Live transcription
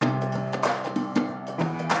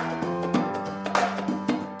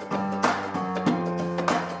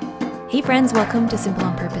Hey friends, welcome to Simple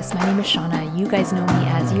on Purpose. My name is Shauna. You guys know me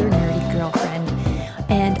as your nerdy girlfriend.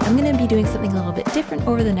 And I'm going to be doing something a little bit different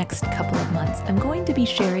over the next couple of months. I'm going to be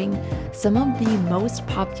sharing some of the most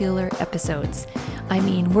popular episodes. I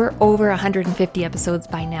mean, we're over 150 episodes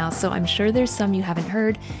by now, so I'm sure there's some you haven't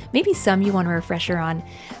heard, maybe some you want a refresher on.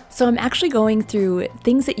 So I'm actually going through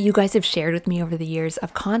things that you guys have shared with me over the years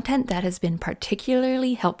of content that has been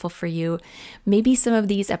particularly helpful for you. Maybe some of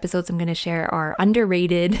these episodes I'm going to share are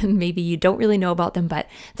underrated and maybe you don't really know about them, but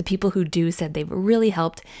the people who do said they've really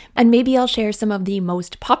helped. And maybe I'll share some of the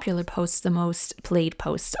most popular posts, the most played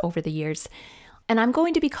posts over the years. And I'm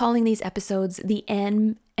going to be calling these episodes the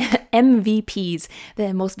MVPs,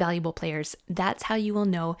 the most valuable players. That's how you will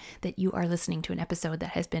know that you are listening to an episode that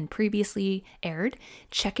has been previously aired.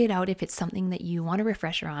 Check it out if it's something that you want a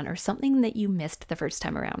refresher on or something that you missed the first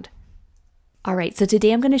time around. All right, so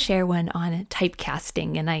today I'm going to share one on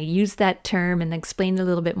typecasting, and I use that term and explain a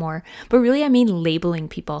little bit more, but really I mean labeling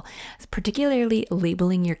people, particularly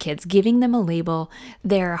labeling your kids, giving them a label.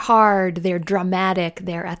 They're hard, they're dramatic,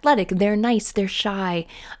 they're athletic, they're nice, they're shy,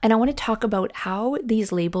 and I want to talk about how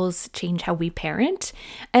these labels change how we parent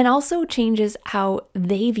and also changes how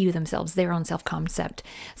they view themselves, their own self-concept.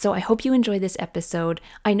 So I hope you enjoy this episode.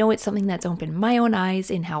 I know it's something that's opened my own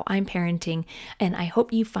eyes in how I'm parenting, and I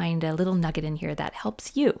hope you find a little nugget in here that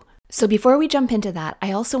helps you. So before we jump into that,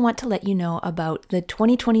 I also want to let you know about the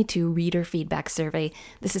 2022 Reader Feedback Survey.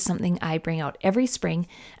 This is something I bring out every spring,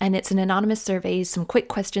 and it's an anonymous survey, some quick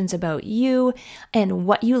questions about you and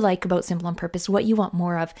what you like about Simple on Purpose, what you want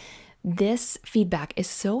more of. This feedback is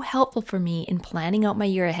so helpful for me in planning out my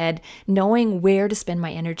year ahead, knowing where to spend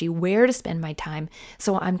my energy, where to spend my time.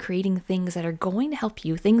 So I'm creating things that are going to help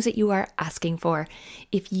you, things that you are asking for.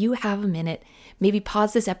 If you have a minute, maybe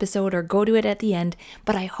pause this episode or go to it at the end,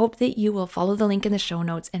 but I hope that you will follow the link in the show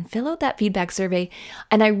notes and fill out that feedback survey.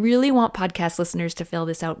 And I really want podcast listeners to fill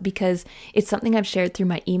this out because it's something I've shared through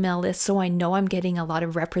my email list, so I know I'm getting a lot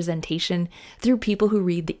of representation through people who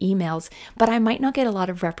read the emails, but I might not get a lot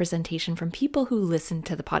of representation from people who listen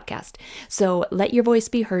to the podcast. So let your voice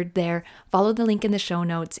be heard there. Follow the link in the show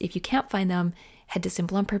notes. If you can't find them, head to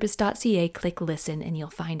simpleonpurpose.ca, click listen, and you'll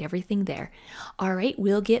find everything there. All right,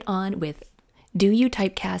 we'll get on with Do You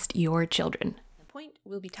Typecast Your Children? The point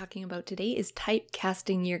we'll be talking about today is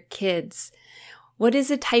typecasting your kids. What is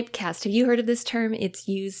a typecast? Have you heard of this term? It's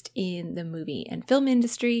used in the movie and film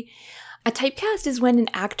industry. A typecast is when an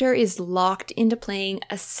actor is locked into playing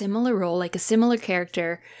a similar role, like a similar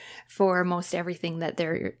character, for most everything that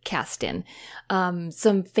they're cast in.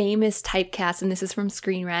 Some famous typecasts, and this is from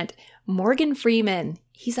Screen Rant, Morgan Freeman.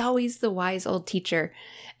 He's always the wise old teacher.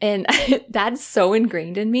 And that's so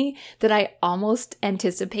ingrained in me that I almost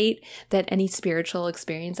anticipate that any spiritual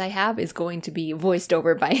experience I have is going to be voiced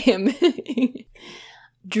over by him.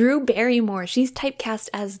 Drew Barrymore, she's typecast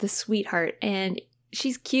as the sweetheart, and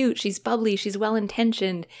she's cute, she's bubbly, she's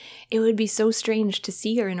well-intentioned. It would be so strange to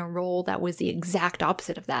see her in a role that was the exact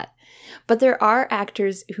opposite of that. But there are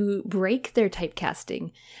actors who break their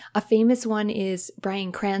typecasting. A famous one is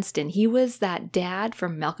Bryan Cranston. He was that dad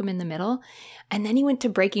from Malcolm in the Middle, and then he went to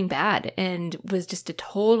Breaking Bad and was just a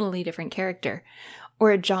totally different character.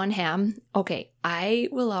 Or Jon Hamm. Okay, I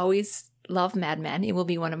will always love Mad Men. It will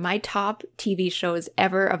be one of my top TV shows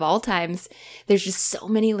ever of all times. There's just so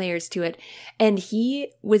many layers to it. And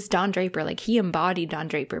he was Don Draper, like he embodied Don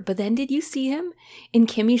Draper. But then did you see him in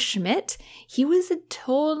Kimmy Schmidt? He was a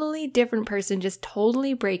totally different person, just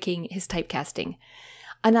totally breaking his typecasting.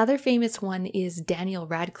 Another famous one is Daniel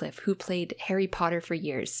Radcliffe, who played Harry Potter for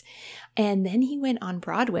years. And then he went on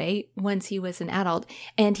Broadway once he was an adult,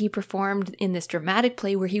 and he performed in this dramatic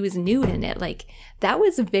play where he was nude in it. Like, that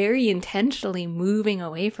was very intentionally moving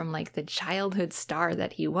away from like the childhood star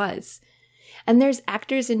that he was. And there's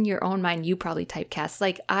actors in your own mind you probably typecast.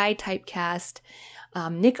 Like I typecast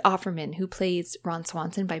Nick Offerman, who plays Ron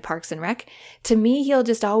Swanson by Parks and Rec. To me, he'll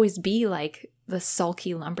just always be like the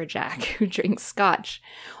sulky lumberjack who drinks scotch.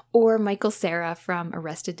 Or Michael Cera from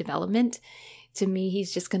Arrested Development. To me,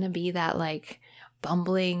 he's just going to be that like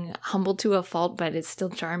bumbling, humble to a fault, but is still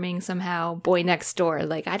charming somehow, boy next door.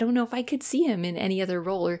 Like, I don't know if I could see him in any other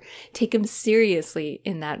role or take him seriously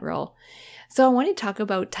in that role. So I want to talk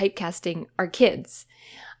about typecasting our kids.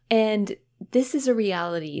 And this is a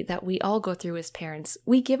reality that we all go through as parents.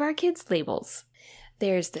 We give our kids labels.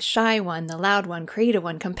 There's the shy one, the loud one, creative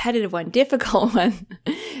one, competitive one, difficult one.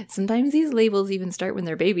 Sometimes these labels even start when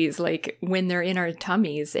they're babies, like when they're in our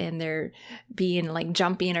tummies and they're being like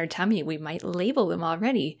jumpy in our tummy, we might label them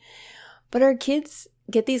already. But our kids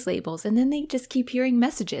get these labels and then they just keep hearing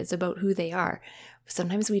messages about who they are.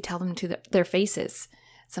 Sometimes we tell them to their faces.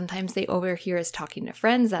 Sometimes they overhear us talking to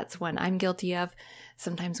friends. That's one I'm guilty of.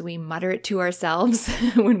 Sometimes we mutter it to ourselves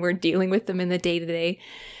when we're dealing with them in the day-to-day.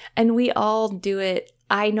 And we all do it.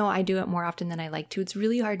 I know I do it more often than I like to. It's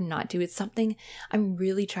really hard not to. It's something I'm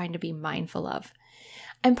really trying to be mindful of.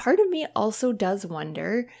 And part of me also does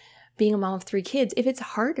wonder, being a mom of 3 kids, if it's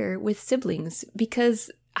harder with siblings, because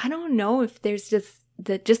I don't know if there's just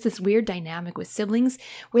this weird dynamic with siblings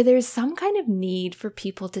where there's some kind of need for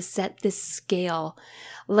people to set this scale,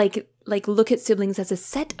 like look at siblings as a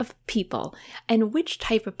set of people and which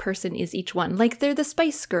type of person is each one. Like they're the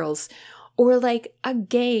Spice Girls, or like a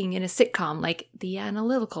gang in a sitcom, like the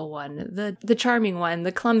analytical one, the charming one,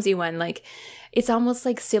 the clumsy one. Like it's almost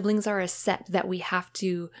like siblings are a set that we have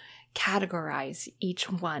to categorize each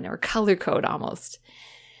one, or color code almost.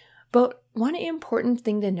 But one important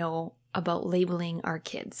thing to know about labeling our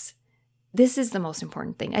kids, this is the most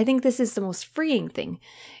important thing, I think this is the most freeing thing,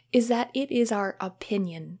 is that it is our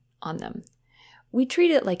opinion on them. We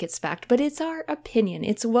treat it like it's fact, but it's our opinion.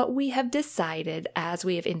 It's what we have decided as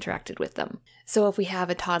we have interacted with them. So if we have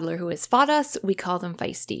a toddler who has fought us, we call them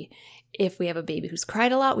feisty. If we have a baby who's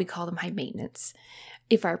cried a lot, we call them high maintenance.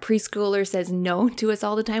 If our preschooler says no to us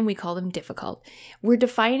all the time, we call them difficult. We're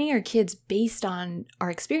defining our kids based on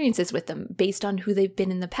our experiences with them, based on who they've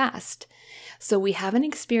been in the past. So we have an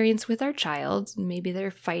experience with our child, maybe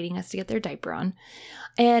they're fighting us to get their diaper on,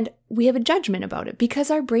 and we have a judgment about it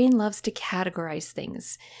because our brain loves to categorize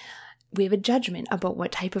things. We have a judgment about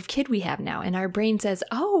what type of kid we have now, and our brain says,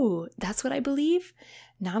 oh, that's what I believe?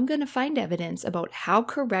 Now I'm going to find evidence about how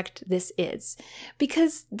correct this is,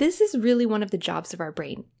 because this is really one of the jobs of our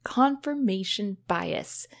brain, confirmation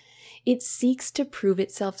bias. It seeks to prove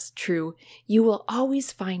itself true. You will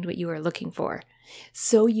always find what you are looking for.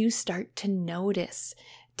 So you start to notice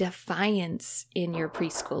defiance in your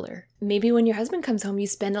preschooler. Maybe when your husband comes home, you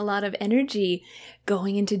spend a lot of energy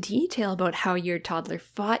going into detail about how your toddler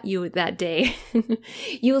fought you that day.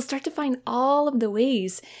 You will start to find all of the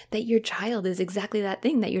ways that your child is exactly that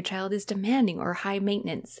thing, that your child is demanding or high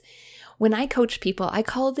maintenance. When I coach people, I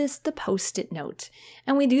call this the Post-it note.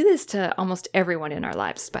 And we do this to almost everyone in our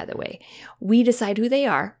lives, by the way. We decide who they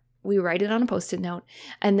are. We write it on a Post-it note,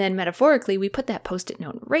 and then metaphorically, we put that Post-it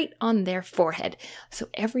note right on their forehead. So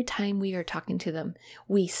every time we are talking to them,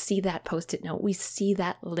 we see that Post-it note, we see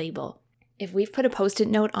that label. If we've put a Post-it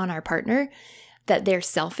note on our partner that they're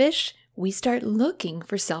selfish, we start looking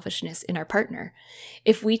for selfishness in our partner.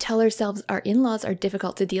 If we tell ourselves our in-laws are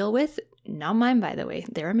difficult to deal with, not mine, by the way,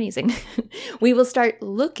 they're amazing, we will start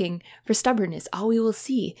looking for stubbornness. All we will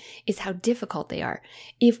see is how difficult they are.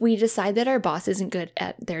 If we decide that our boss isn't good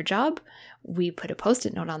at their job, we put a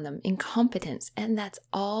Post-it note on them, incompetence, and that's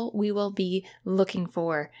all we will be looking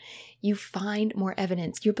for. You find more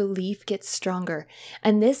evidence, your belief gets stronger,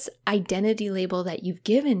 and this identity label that you've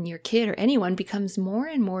given your kid or anyone becomes more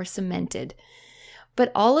and more cemented.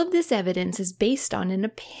 But all of this evidence is based on an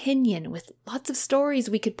opinion with lots of stories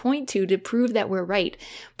we could point to prove that we're right.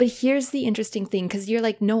 But here's the interesting thing, because you're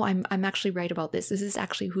like, no, I'm actually right about this. This is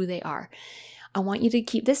actually who they are. I want you to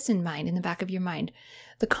keep this in mind, in the back of your mind.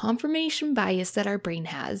 The confirmation bias that our brain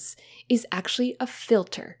has is actually a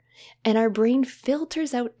filter, and our brain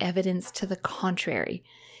filters out evidence to the contrary.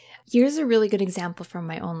 Here's a really good example from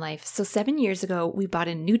my own life. So 7 years ago, we bought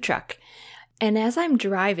a new truck. And as I'm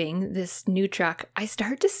driving this new truck, I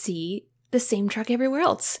start to see the same truck everywhere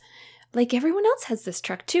else. Like everyone else has this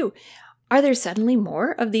truck too. Are there suddenly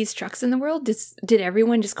more of these trucks in the world? Did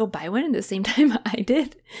everyone just go buy one at the same time I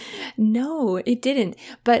did? No, it didn't.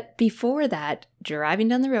 But before that, driving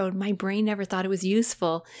down the road, my brain never thought it was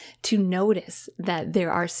useful to notice that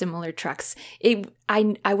there are similar trucks.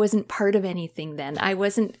 I wasn't part of anything then. I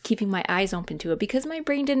wasn't keeping my eyes open to it because my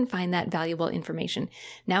brain didn't find that valuable information.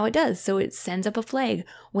 Now it does, so it sends up a flag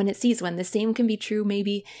when it sees one. The same can be true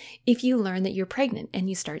maybe if you learn that you're pregnant and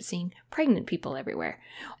you start seeing pregnant people everywhere.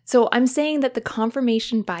 So I'm saying that the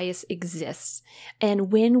confirmation bias exists,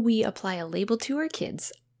 and when we apply a label to our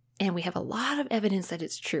kids, and we have a lot of evidence that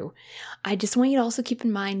it's true, I just want you to also keep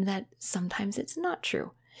in mind that sometimes it's not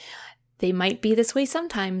true. They might be this way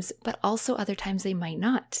sometimes, but also other times they might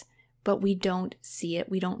not. But we don't see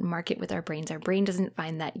it. We don't mark it with our brains. Our brain doesn't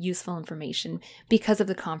find that useful information because of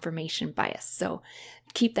the confirmation bias. So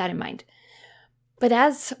keep that in mind. But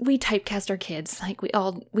as we typecast our kids, like we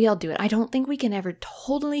all do it, I don't think we can ever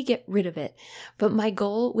totally get rid of it. But my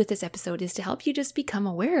goal with this episode is to help you just become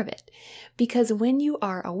aware of it. Because when you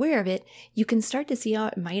are aware of it, you can start to see how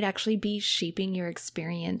it might actually be shaping your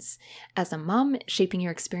experience as a mom, shaping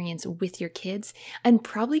your experience with your kids, and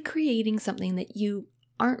probably creating something that you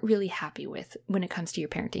aren't really happy with when it comes to your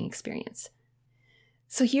parenting experience.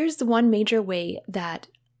 So here's the one major way that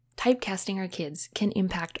typecasting our kids can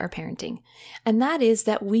impact our parenting, and that is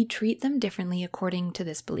that we treat them differently according to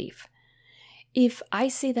this belief. If I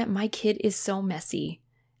say that my kid is so messy,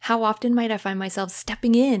 how often might I find myself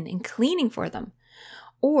stepping in and cleaning for them?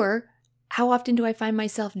 Or how often do I find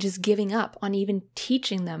myself just giving up on even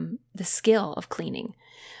teaching them the skill of cleaning?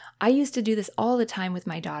 I used to do this all the time with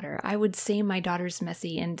my daughter. I would say my daughter's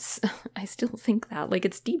messy, and I still think that, like,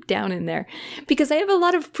 it's deep down in there because I have a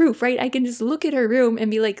lot of proof, right? I can just look at her room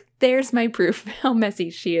and be like, there's my proof how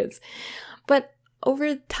messy she is. But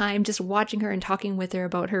over time, just watching her and talking with her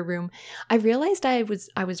about her room, I realized I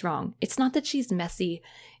was wrong. It's not that she's messy.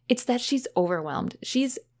 It's that she's overwhelmed.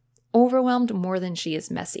 She's overwhelmed more than she is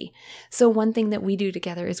messy. So one thing that we do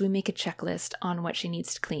together is we make a checklist on what she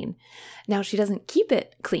needs to clean. Now, she doesn't keep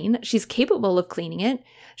it clean. She's capable of cleaning it.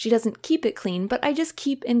 She doesn't keep it clean, but I just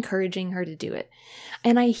keep encouraging her to do it.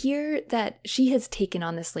 And I hear that she has taken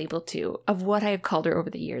on this label too of what I have called her over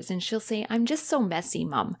the years. And she'll say, I'm just so messy,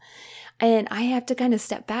 Mom. And I have to kind of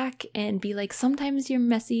step back and be like, sometimes you're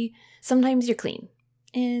messy, sometimes you're clean.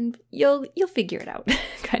 And you'll figure it out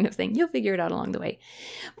kind of thing. You'll figure it out along the way.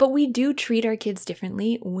 But we do treat our kids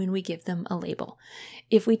differently when we give them a label.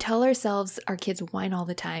 If we tell ourselves our kids whine all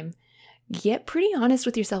the time, get pretty honest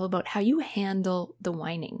with yourself about how you handle the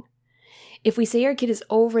whining. If we say our kid is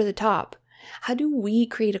over the top, how do we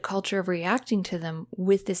create a culture of reacting to them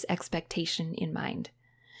with this expectation in mind?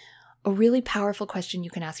 A really powerful question you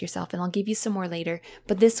can ask yourself, and I'll give you some more later,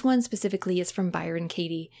 but this one specifically is from Byron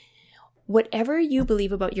Katie. Whatever you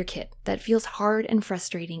believe about your kid that feels hard and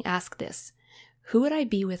frustrating, ask this: who would I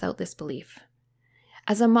be without this belief?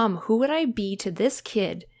 As a mom, who would I be to this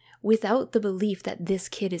kid without the belief that this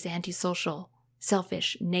kid is antisocial,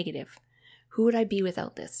 selfish, negative? Who would I be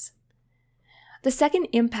without this? The second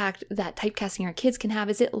impact that typecasting our kids can have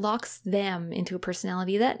is it locks them into a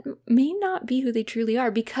personality that may not be who they truly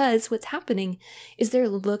are, because what's happening is they're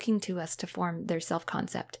looking to us to form their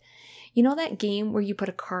self-concept. You know that game where you put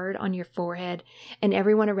a card on your forehead and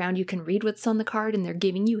everyone around you can read what's on the card and they're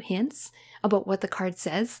giving you hints about what the card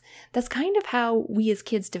says? That's kind of how we as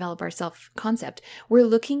kids develop our self-concept. We're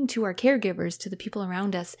looking to our caregivers, to the people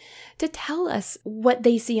around us, to tell us what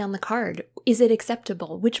they see on the card. Is it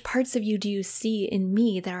acceptable? Which parts of you do you see in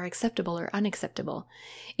me that are acceptable or unacceptable?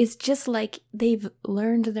 It's just like they've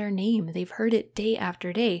learned their name. They've heard it day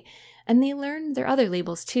after day. And they learn their other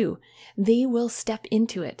labels too. They will step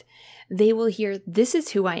into it. They will hear, this is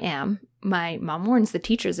who I am. My mom warns the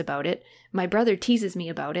teachers about it. My brother teases me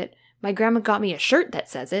about it. My grandma got me a shirt that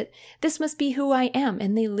says it. This must be who I am.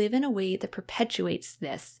 And they live in a way that perpetuates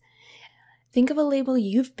this. Think of a label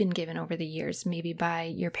you've been given over the years, maybe by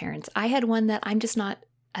your parents. I had one that I'm just not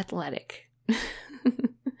athletic.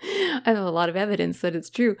 I have a lot of evidence that it's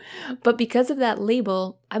true. But because of that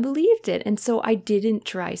label, I believed it. And so I didn't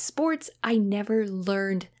try sports. I never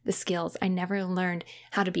learned the skills. I never learned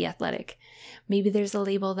how to be athletic. Maybe there's a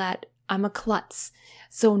label that I'm a klutz.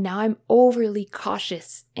 So now I'm overly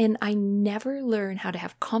cautious and I never learn how to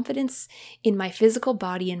have confidence in my physical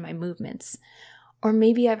body and my movements. Or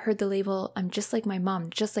maybe I've heard the label, I'm just like my mom,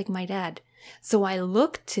 just like my dad. So I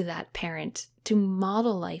look to that parent to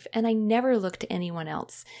model life, and I never look to anyone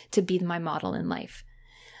else to be my model in life.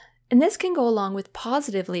 And this can go along with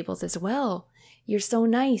positive labels as well. You're so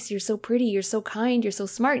nice, you're so pretty, you're so kind, you're so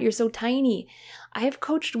smart, you're so tiny. I have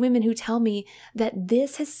coached women who tell me that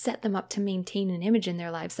this has set them up to maintain an image in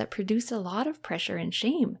their lives that produced a lot of pressure and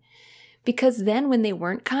shame. Because then when they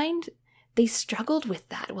weren't kind, they struggled with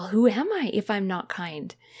that. Well, who am I if I'm not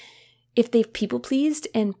kind? If they've people-pleased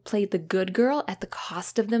and played the good girl at the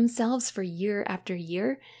cost of themselves for year after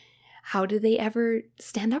year, how do they ever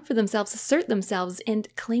stand up for themselves, assert themselves,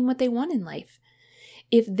 and claim what they want in life?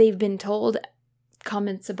 If they've been told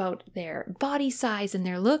comments about their body size and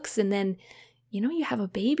their looks, and then, you have a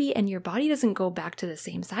baby and your body doesn't go back to the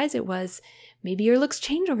same size it was, maybe your looks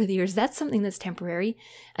change over the years, that's something that's temporary,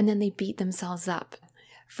 and then they beat themselves up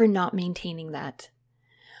for not maintaining that.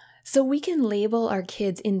 So we can label our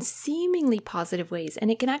kids in seemingly positive ways,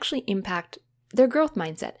 and it can actually impact their growth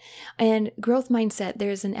mindset. And growth mindset,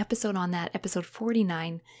 there's an episode on that, episode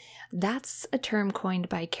 49. That's a term coined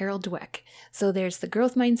by Carol Dweck. So there's the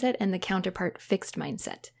growth mindset and the counterpart fixed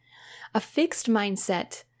mindset. A fixed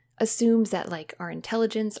mindset assumes that our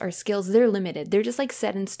intelligence, our skills, they're limited. They're just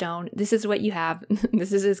set in stone. This is what you have.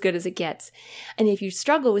 This is as good as it gets. And if you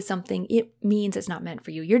struggle with something, it means it's not meant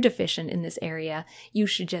for you. You're deficient in this area. You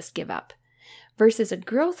should just give up. Versus a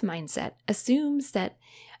growth mindset assumes that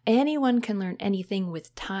Anyone can learn anything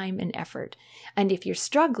with time and effort. And if you're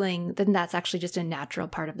struggling, then that's actually just a natural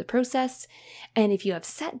part of the process. And if you have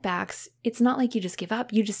setbacks, it's not like you just give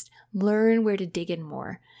up, you just learn where to dig in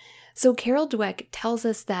more. So Carol Dweck tells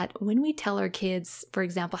us that when we tell our kids, for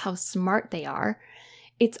example, how smart they are,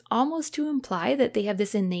 it's almost to imply that they have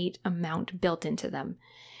this innate amount built into them.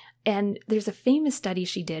 And there's a famous study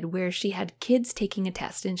she did where she had kids taking a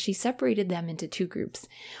test and she separated them into two groups.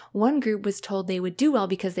 One group was told they would do well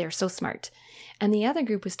because they are so smart. And the other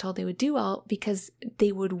group was told they would do well because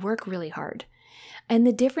they would work really hard. And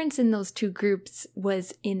the difference in those two groups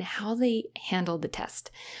was in how they handled the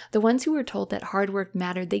test. The ones who were told that hard work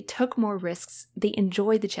mattered, they took more risks, they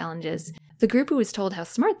enjoyed the challenges. The group who was told how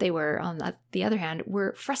smart they were, on the other hand,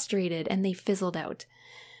 were frustrated and they fizzled out.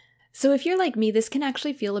 So if you're like me, this can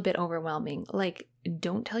actually feel a bit overwhelming. Like,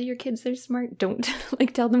 don't tell your kids they're smart. Don't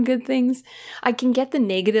tell them good things. I can get the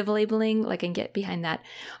negative labeling, I can get behind that.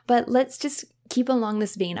 But let's just keep along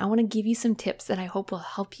this vein. I want to give you some tips that I hope will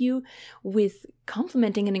help you with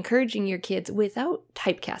complimenting and encouraging your kids without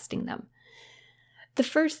typecasting them. The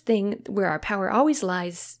first thing where our power always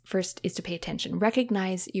lies first is to pay attention.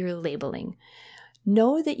 Recognize your labeling.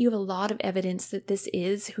 Know that you have a lot of evidence that this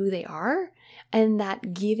is who they are, and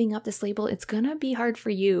that giving up this label, it's going to be hard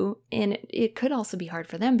for you, and it could also be hard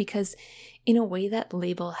for them because in a way that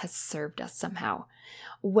label has served us somehow.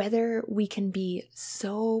 Whether we can be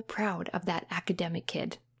so proud of that academic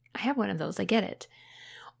kid, I have one of those, I get it,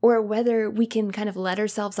 or whether we can kind of let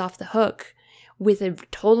ourselves off the hook with a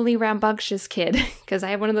totally rambunctious kid, because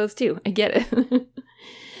I have one of those too, I get it.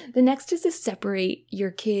 The next is to separate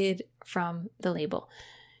your kid from the label.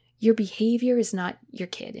 Your behavior is not your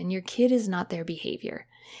kid, and your kid is not their behavior.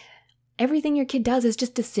 Everything your kid does is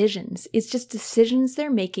just decisions. It's just decisions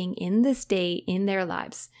they're making in this day in their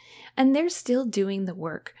lives. And they're still doing the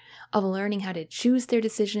work of learning how to choose their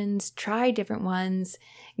decisions, try different ones,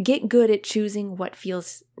 get good at choosing what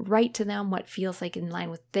feels right to them, what feels like in line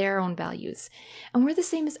with their own values. And we're the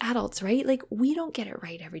same as adults, right? We don't get it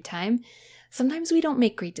right every time. Sometimes we don't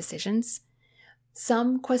make great decisions.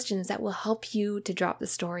 Some questions that will help you to drop the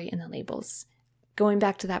story and the labels. Going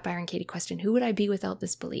back to that Byron Katie question, who would I be without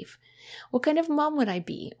this belief? What kind of mom would I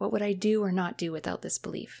be? What would I do or not do without this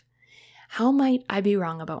belief? How might I be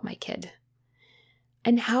wrong about my kid?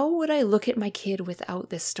 And how would I look at my kid without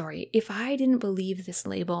this story? If I didn't believe this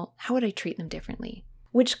label, how would I treat them differently?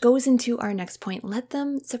 Which goes into our next point. Let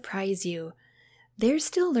them surprise you. They're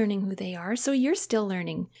still learning who they are, so you're still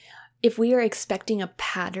learning. If we are expecting a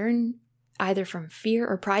pattern, either from fear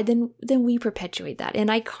or pride, then we perpetuate that. And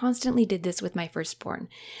I constantly did this with my firstborn.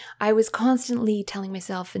 I was constantly telling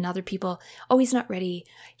myself and other people, oh, he's not ready.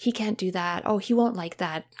 He can't do that. Oh, he won't like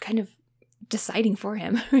that. Kind of deciding for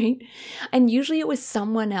him, right? And usually it was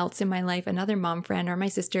someone else in my life, another mom friend or my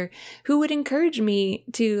sister, who would encourage me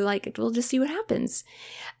to we'll just see what happens.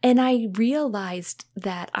 And I realized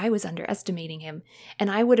that I was underestimating him,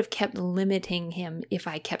 and I would have kept limiting him if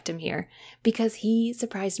I kept him here because he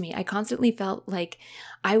surprised me. I constantly felt like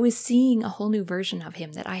I was seeing a whole new version of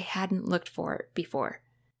him that I hadn't looked for before.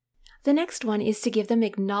 The next one is to give them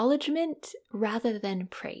acknowledgement rather than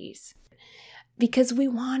praise. Because we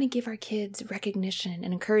want to give our kids recognition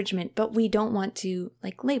and encouragement, but we don't want to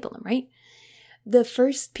label them, right? The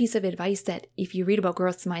first piece of advice that if you read about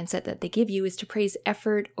growth mindset that they give you is to praise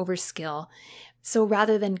effort over skill. So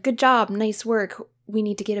rather than good job, nice work, we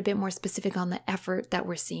need to get a bit more specific on the effort that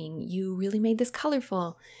we're seeing. You really made this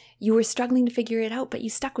colorful. You were struggling to figure it out, but you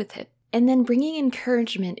stuck with it. And then bringing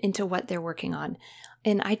encouragement into what they're working on.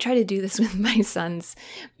 And I try to do this with my sons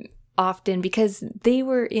often because they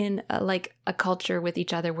were in a culture with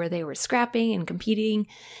each other where they were scrapping and competing.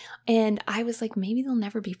 And I was like, maybe they'll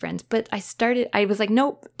never be friends. But I was like,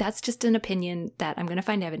 nope, that's just an opinion that I'm going to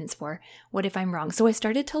find evidence for. What if I'm wrong? So I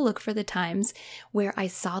started to look for the times where I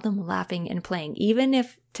saw them laughing and playing, even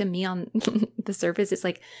if to me on the surface, it's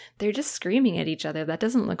like they're just screaming at each other. That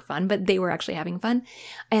doesn't look fun, but they were actually having fun.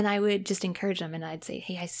 And I would just encourage them and I'd say,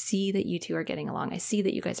 hey, I see that you two are getting along. I see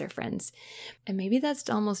that you guys are friends. And maybe that's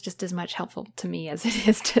almost just as much helpful to me as it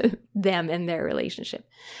is to them and their relationship.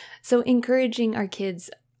 So encouraging our kids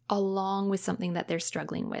along with something that they're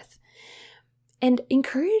struggling with. And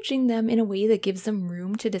encouraging them in a way that gives them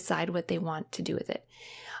room to decide what they want to do with it.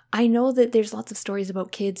 I know that there's lots of stories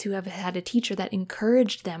about kids who have had a teacher that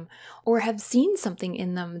encouraged them or have seen something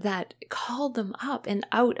in them that called them up and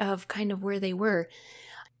out of kind of where they were.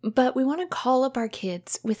 But we want to call up our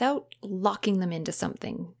kids without locking them into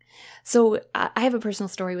something. So I have a personal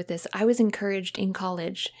story with this. I was encouraged in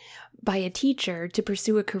college by a teacher to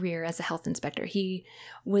pursue a career as a health inspector. He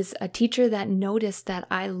was a teacher that noticed that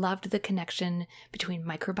I loved the connection between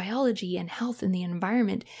microbiology and health in the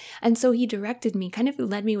environment. And so he directed me, kind of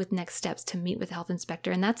led me with next steps to meet with a health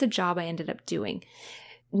inspector. And that's a job I ended up doing.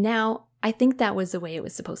 Now, I think that was the way it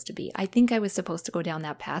was supposed to be. I think I was supposed to go down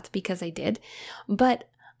that path because I did. But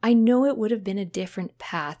I know it would have been a different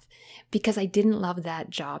path because I didn't love that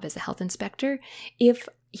job as a health inspector if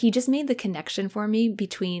he just made the connection for me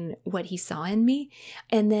between what he saw in me,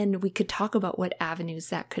 and then we could talk about what avenues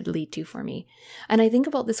that could lead to for me. And I think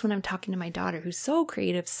about this when I'm talking to my daughter, who's so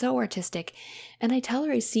creative, so artistic, and I tell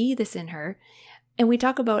her I see this in her. And we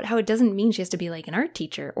talk about how it doesn't mean she has to be like an art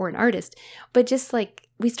teacher or an artist, but just like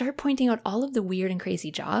we start pointing out all of the weird and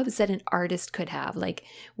crazy jobs that an artist could have. Like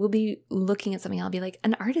we'll be looking at something, I'll be like,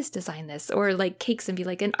 an artist designed this, or like cakes and be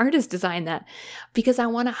like, an artist designed that, because I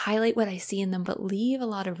want to highlight what I see in them, but leave a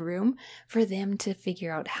lot of room for them to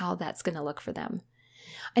figure out how that's going to look for them.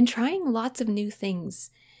 And trying lots of new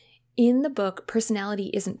things. In the book,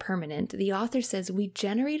 Personality Isn't Permanent, the author says we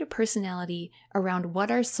generate a personality around what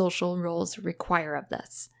our social roles require of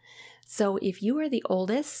us. So if you are the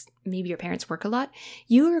oldest, maybe your parents work a lot,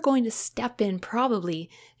 you are going to step in probably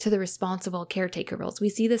to the responsible caretaker roles. We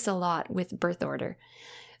see this a lot with birth order.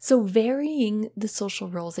 So varying the social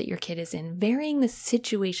roles that your kid is in, varying the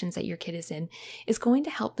situations that your kid is in, is going to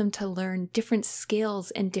help them to learn different skills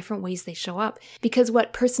and different ways they show up. Because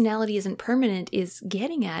what Personality Isn't Permanent is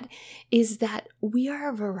getting at is that we are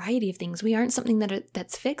a variety of things. We aren't something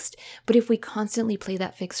that's fixed, but if we constantly play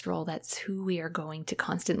that fixed role, that's who we are going to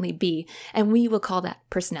constantly be. And we will call that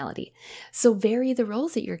personality. So vary the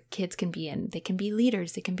roles that your kids can be in. They can be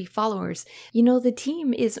leaders, they can be followers. You know, the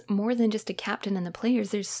team is more than just a captain and the players.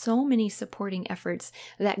 There's so many supporting efforts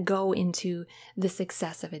that go into the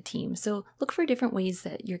success of a team. So look for different ways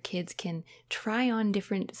that your kids can try on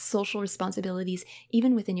different social responsibilities,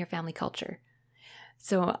 even within your family culture.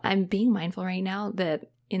 So I'm being mindful right now that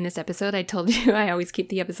in this episode, I told you I always keep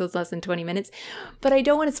the episodes less than 20 minutes, but I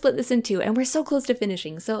don't want to split this in two, and we're so close to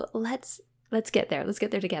finishing. So let's get there. Let's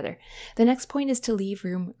get there together. The next point is to leave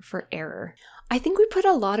room for error. I think we put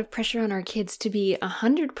a lot of pressure on our kids to be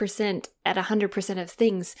 100% at 100% of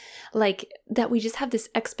things, like that we just have this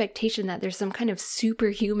expectation that there's some kind of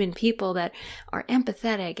superhuman people that are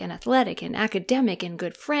empathetic and athletic and academic and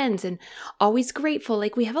good friends and always grateful.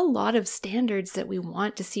 Like we have a lot of standards that we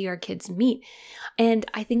want to see our kids meet. And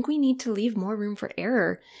I think we need to leave more room for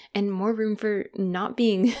error and more room for not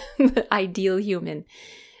being the ideal human.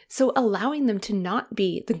 So allowing them to not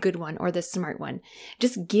be the good one or the smart one,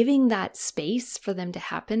 just giving that space for them to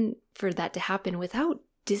happen, for that to happen without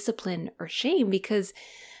discipline or shame, because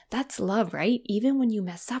that's love, right? Even when you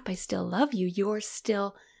mess up, I still love you. You're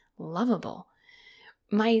still lovable.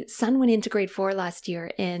 My son went into grade 4 last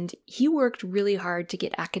year and he worked really hard to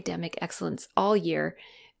get academic excellence all year.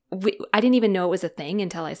 I didn't even know it was a thing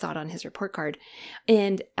until I saw it on his report card.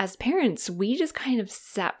 And as parents, we just kind of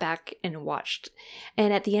sat back and watched.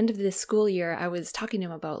 And at the end of this school year, I was talking to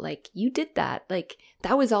him about, like, you did that. Like,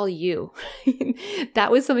 that was all you.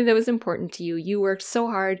 That was something that was important to you. You worked so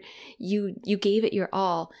hard. You gave it your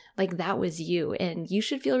all. Like, that was you. And you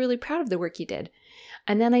should feel really proud of the work you did.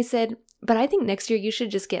 And then I said, but I think next year you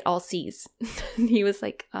should just get all C's. And he was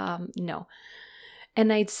like, no.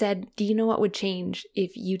 And I'd said, do you know what would change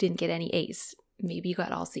if you didn't get any A's? Maybe you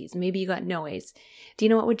got all C's. Maybe you got no A's. Do you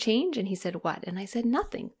know what would change? And he said, what? And I said,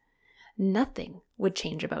 nothing. Nothing would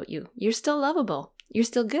change about you. You're still lovable. You're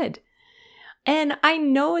still good. And I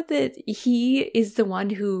know that he is the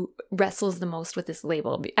one who wrestles the most with this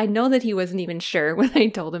label. I know that he wasn't even sure when I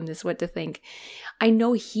told him this, what to think. I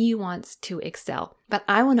know he wants to excel, but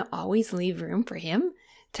I want to always leave room for him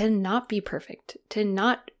to not be perfect, to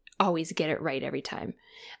not always get it right every time,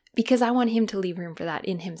 because I want him to leave room for that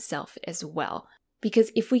in himself as well.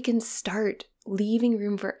 Because if we can start leaving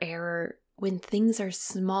room for error when things are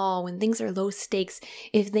small, when things are low stakes,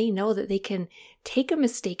 if they know that they can take a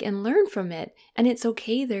mistake and learn from it, and it's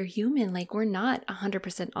okay, they're human, like we're not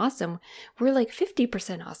 100% awesome, we're like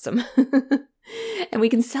 50% awesome. And we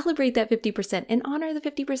can celebrate that 50% and honor the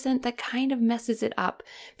 50% that kind of messes it up,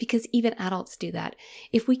 because even adults do that.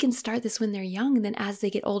 If we can start this when they're young, then as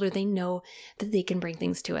they get older, they know that they can bring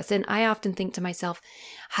things to us. And I often think to myself,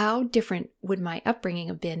 how different would my upbringing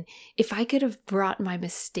have been if I could have brought my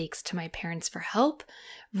mistakes to my parents for help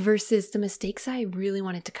versus the mistakes I really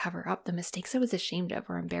wanted to cover up, the mistakes I was ashamed of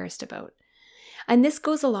or embarrassed about. And this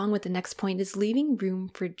goes along with the next point, is leaving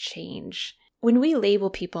room for change. When we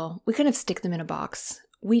label people, we kind of stick them in a box.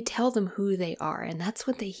 we tell them who they are, and that's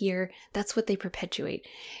what they hear, that's what they perpetuate.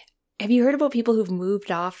 Have you heard about people who've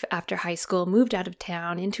moved off after high school, moved out of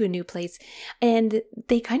town into a new place, and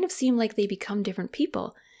they kind of seem like they become different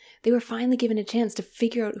people? They were finally given a chance to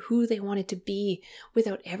figure out who they wanted to be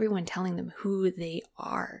without everyone telling them who they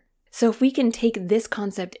are. So if we can take this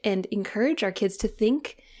concept and encourage our kids to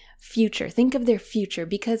think of their future,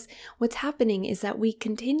 because what's happening is that we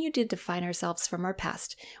continue to define ourselves from our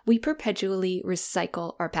past. We perpetually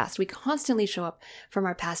recycle our past. We constantly show up from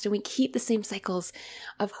our past and we keep the same cycles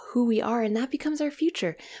of who we are, and that becomes our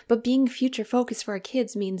future. But being future focused for our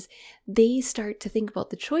kids means they start to think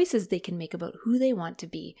about the choices they can make about who they want to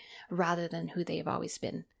be rather than who they have always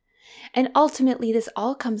been. And ultimately, this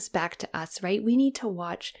all comes back to us, right? We need to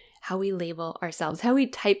watch how we label ourselves, how we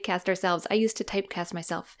typecast ourselves. I used to typecast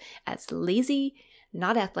myself as lazy,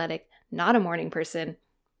 not athletic, not a morning person.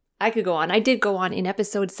 I could go on. I did go on in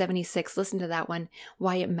episode 76. Listen to that one,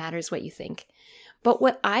 why it matters what you think. But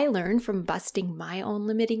what I learned from busting my own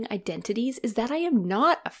limiting identities is that I am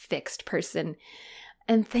not a fixed person.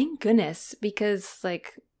 And thank goodness, because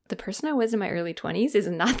the person I was in my early 20s is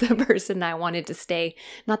not the person I wanted to stay.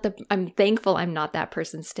 I'm thankful I'm not that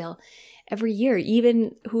person still. Every year,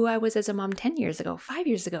 even who I was as a mom 10 years ago, 5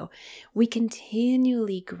 years ago, we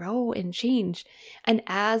continually grow and change. And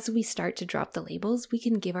as we start to drop the labels, we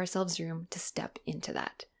can give ourselves room to step into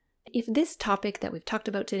that. If this topic that we've talked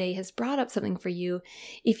about today has brought up something for you,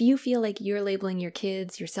 if you feel like you're labeling your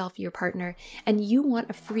kids, yourself, your partner, and you want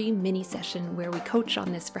a free mini session where we coach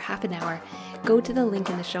on this for half an hour, go to the link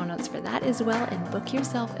in the show notes for that as well and book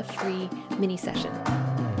yourself a free mini session.